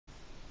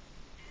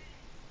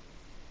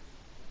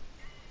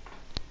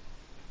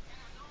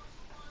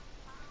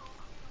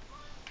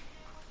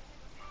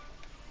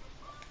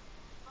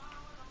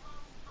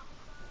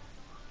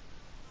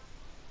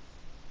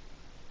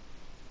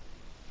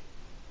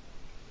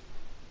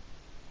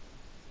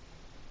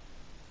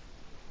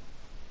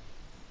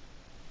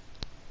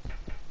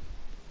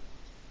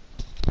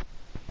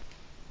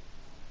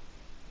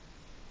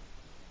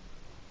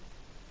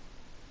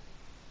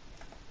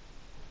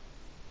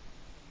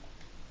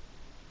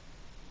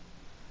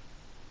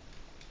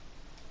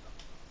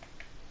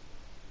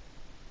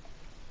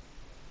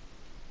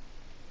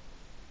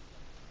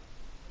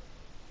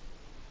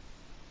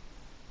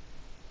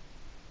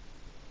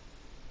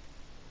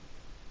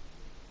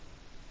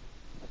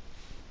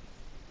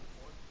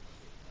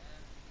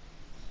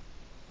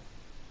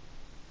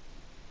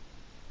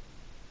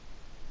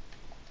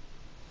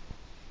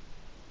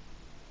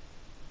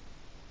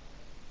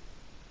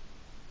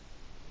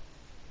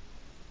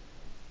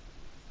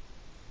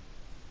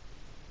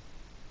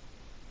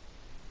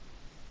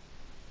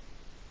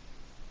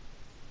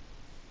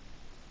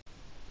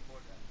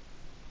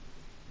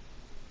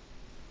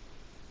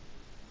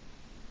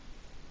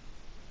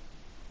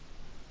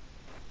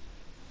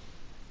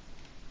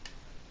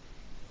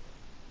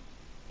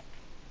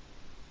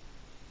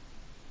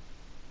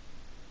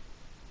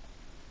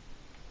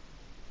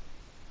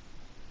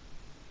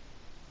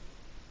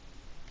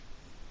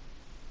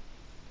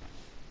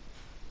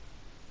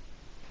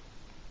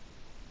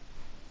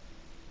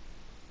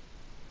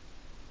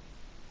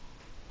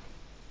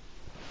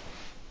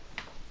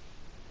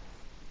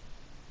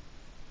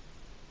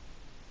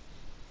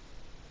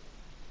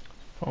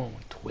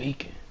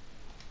tweaking.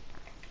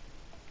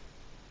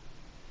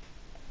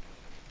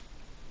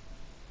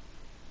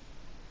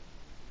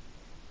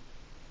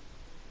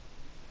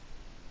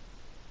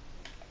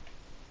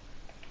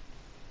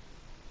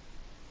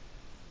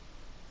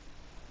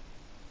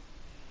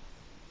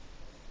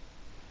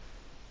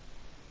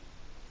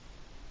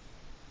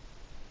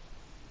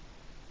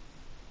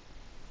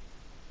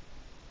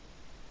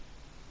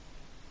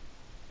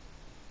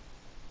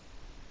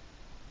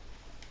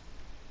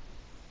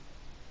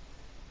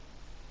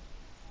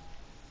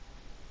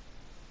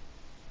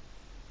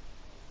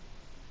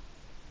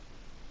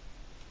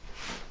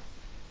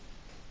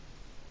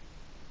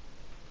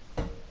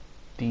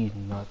 These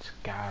nuts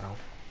got him.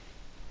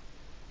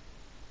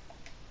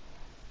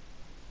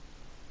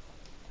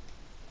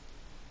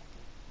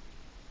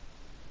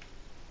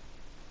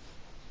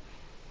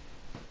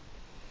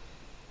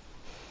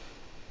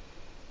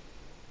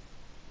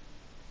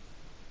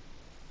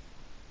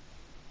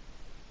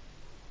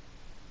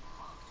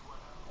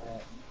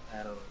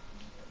 I don't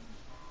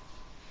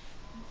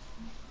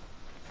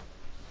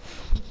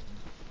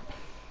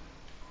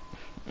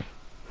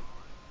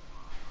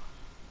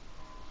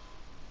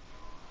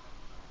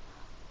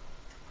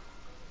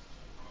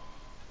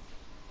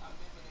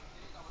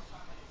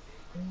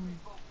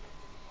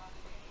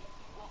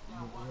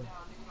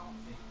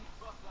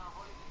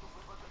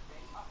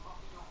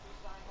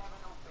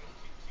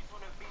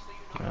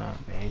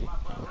Baby.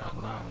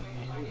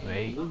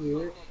 Wait.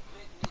 know.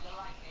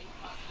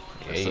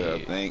 That's what I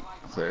Yeah. think.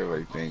 That's what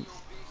everybody thinks.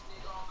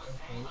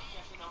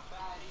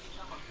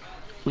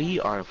 We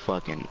are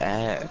fucking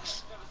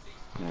ass.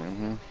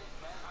 Mm-hmm. I'm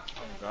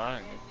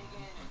dying.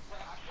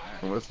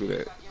 Let's do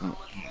that.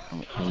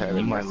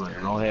 You might want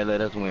to go ahead and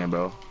let us win,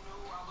 bro.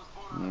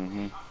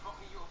 Mm-hmm.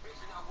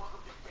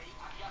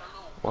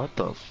 What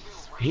the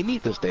he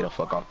needs to stay the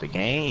fuck off the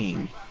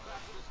game.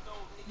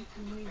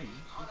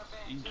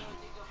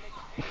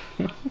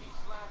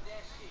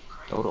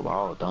 Throw the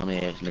ball,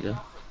 dumbass nigga.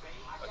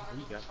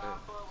 We got that.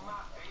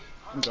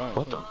 I'm dying.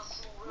 What the?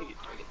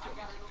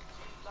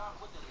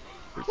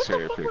 The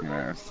cherry picking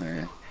ass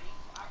man.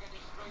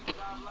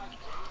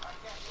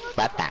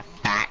 What the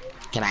fuck?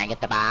 Can I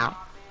get the ball?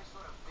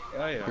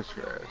 Oh yeah. Push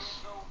your ass.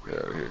 Get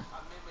out of here.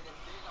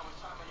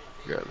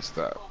 You gotta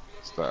stop.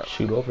 Stop.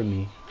 Shoot over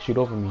me. Shoot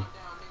over me.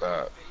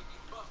 Stop.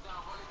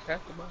 Pass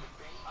the ball.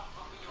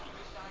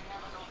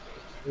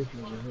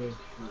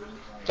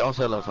 Don't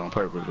tell us on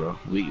purpose, bro.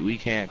 We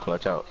can't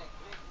clutch out.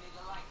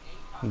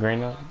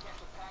 Green up.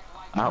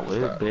 I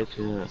will, Stop. bitch.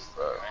 Yeah.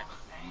 Stop.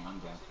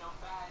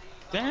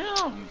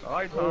 Damn. All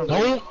right, Tom.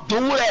 Don't do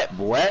that,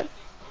 boy. That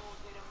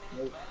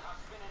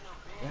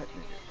nigga.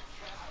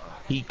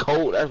 He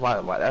cold. That's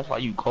why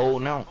you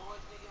cold now.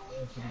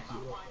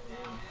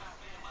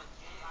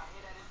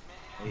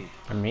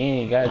 I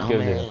mean, you guys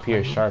give it a Dumbass.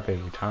 pure sharp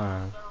every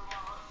time.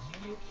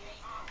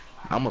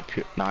 I'm a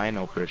pure. Nah, I ain't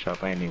no pure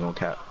shot. I ain't even gonna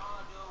cap.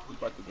 We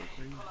about to go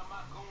crazy.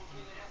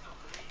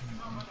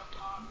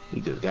 He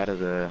just got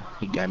his.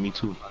 He got me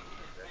too.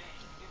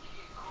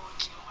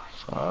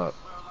 Fuck.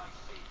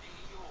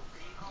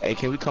 Hey,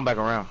 can we come back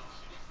around?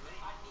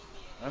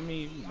 I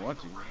mean, you want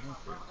to.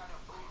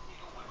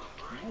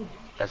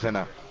 That's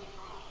enough.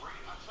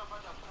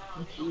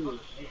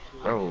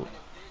 Bro,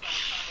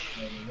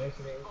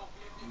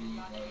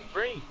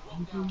 Free.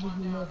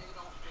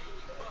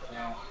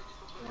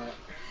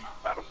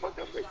 how the fuck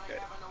I make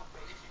that?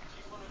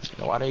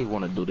 Why they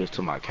want to do this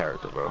to my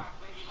character, bro?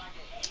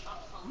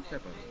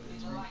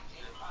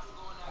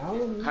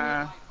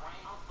 Huh?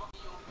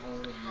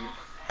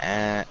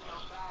 And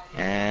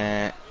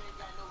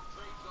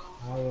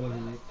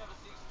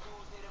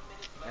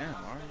Damn,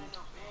 alright.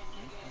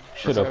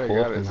 Should That's have how they pulled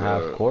got from his,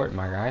 half court,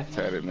 my guy.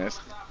 Tatted mess.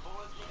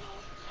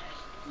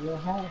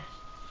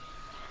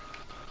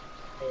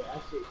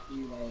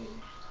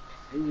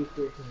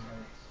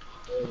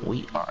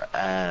 we are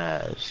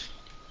ass.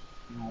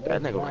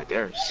 That nigga right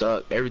there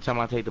suck. Every time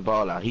I take the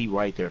ball out, he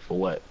right there for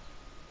what?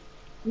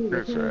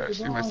 You're trash.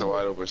 You missed a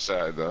wide open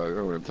shot, dog.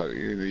 I wasn't talking.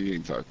 You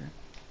ain't talking.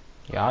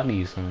 Y'all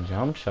need some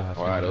jump shots,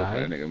 Wide my open, guy.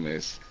 that nigga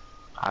missed.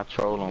 I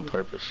troll on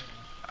purpose.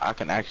 I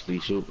can actually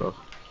shoot, bro.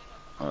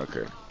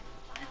 Okay.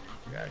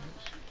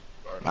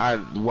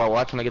 Well,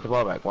 watch when I get the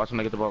ball back. Watch when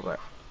I get the ball back.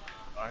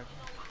 Alright.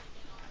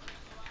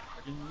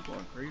 I think you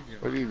going crazy.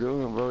 What are you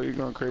doing, bro? You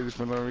going crazy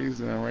for no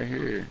reason. I'm right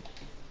here.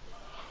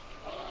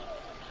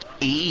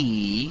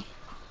 E.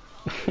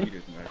 He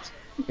is nuts.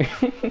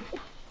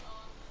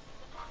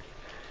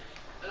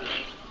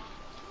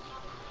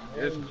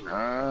 Yes.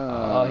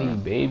 Oh, he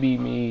babied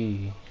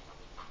me.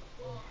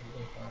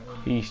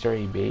 He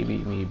straight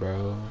babied me,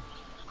 bro.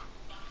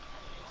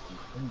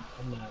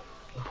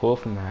 Pull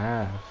from the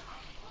half.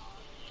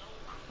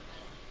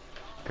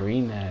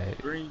 Green that.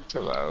 Green.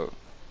 Chill out.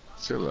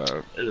 Chill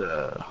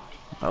out.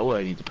 I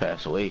wouldn't need to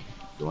pass away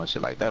doing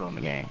shit like that on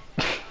the game.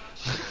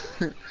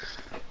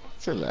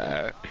 Chill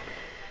out.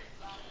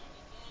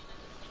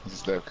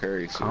 Steph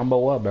Curry shit.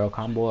 Combo up, bro.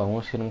 Combo up. I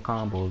want to see them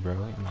combos, bro.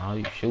 Now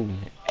you shooting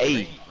it.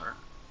 Hey,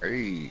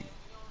 Hey.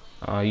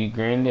 You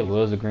greened it? What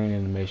was the green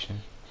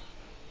animation?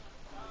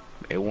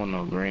 It wasn't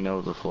no green, it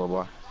was a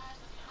 4-bar.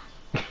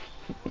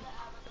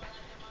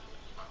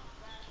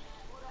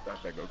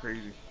 Watch that go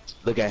crazy.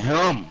 Look at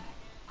him.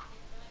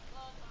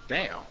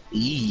 Damn.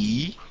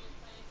 E.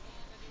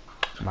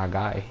 My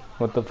guy.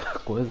 What the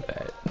fuck was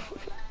that?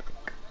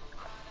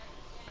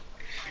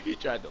 He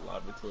tried to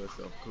lob it to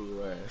himself,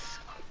 cool ass.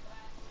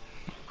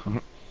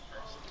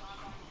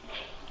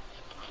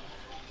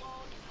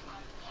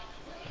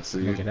 See,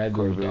 Look at that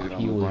Corey dude, Vision dog. on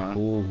He the was line.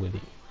 cool with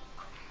it.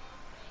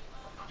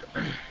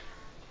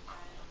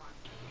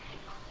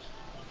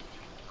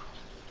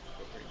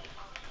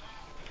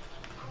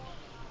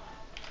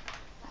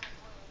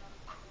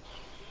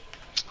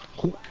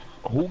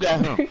 Who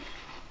got him?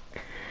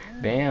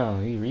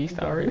 Damn, he reached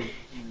already.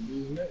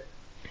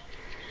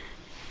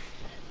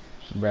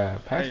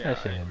 Bruh, pass Hey, that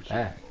alright, shit what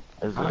back.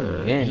 It's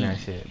I'm getting that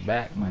shit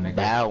back, my nigga.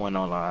 bowing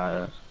on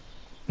our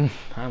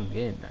I'm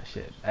getting that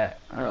shit back.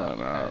 I don't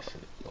know. That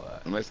shit, boy.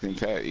 Mexican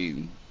cat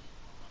eating.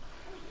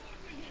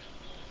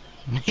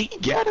 He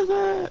got his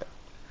ass.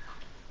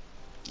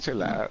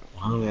 Chill out.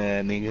 Oh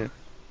yeah, nigga.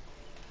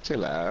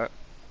 Chill out.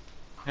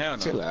 Hell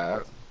no. Chill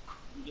out.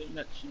 You getting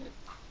that shit?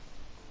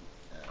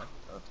 Yeah,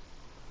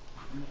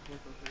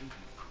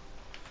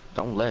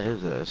 Don't let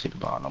his ass see the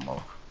ball no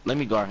more. Let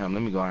me guard him.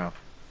 Let me guard him.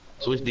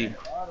 Switch D.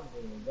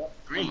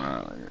 Come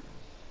on.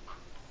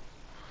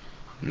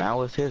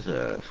 Now it's his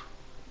ass.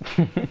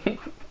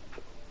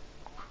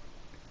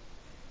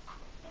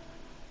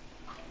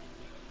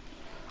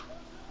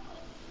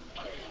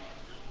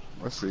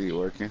 Let's see you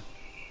working.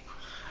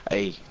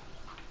 Hey,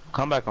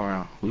 come back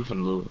around. We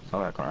finna lose.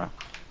 Come back around.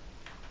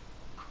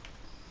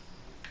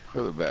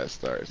 For the bad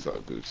start, so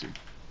Gucci.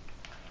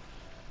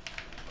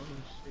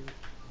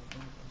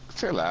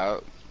 Chill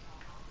out.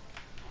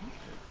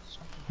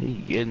 He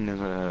getting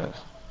his ass.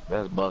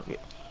 That's bucket.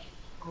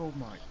 Oh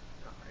my god.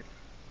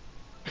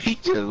 He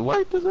just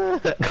wiped his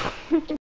ass.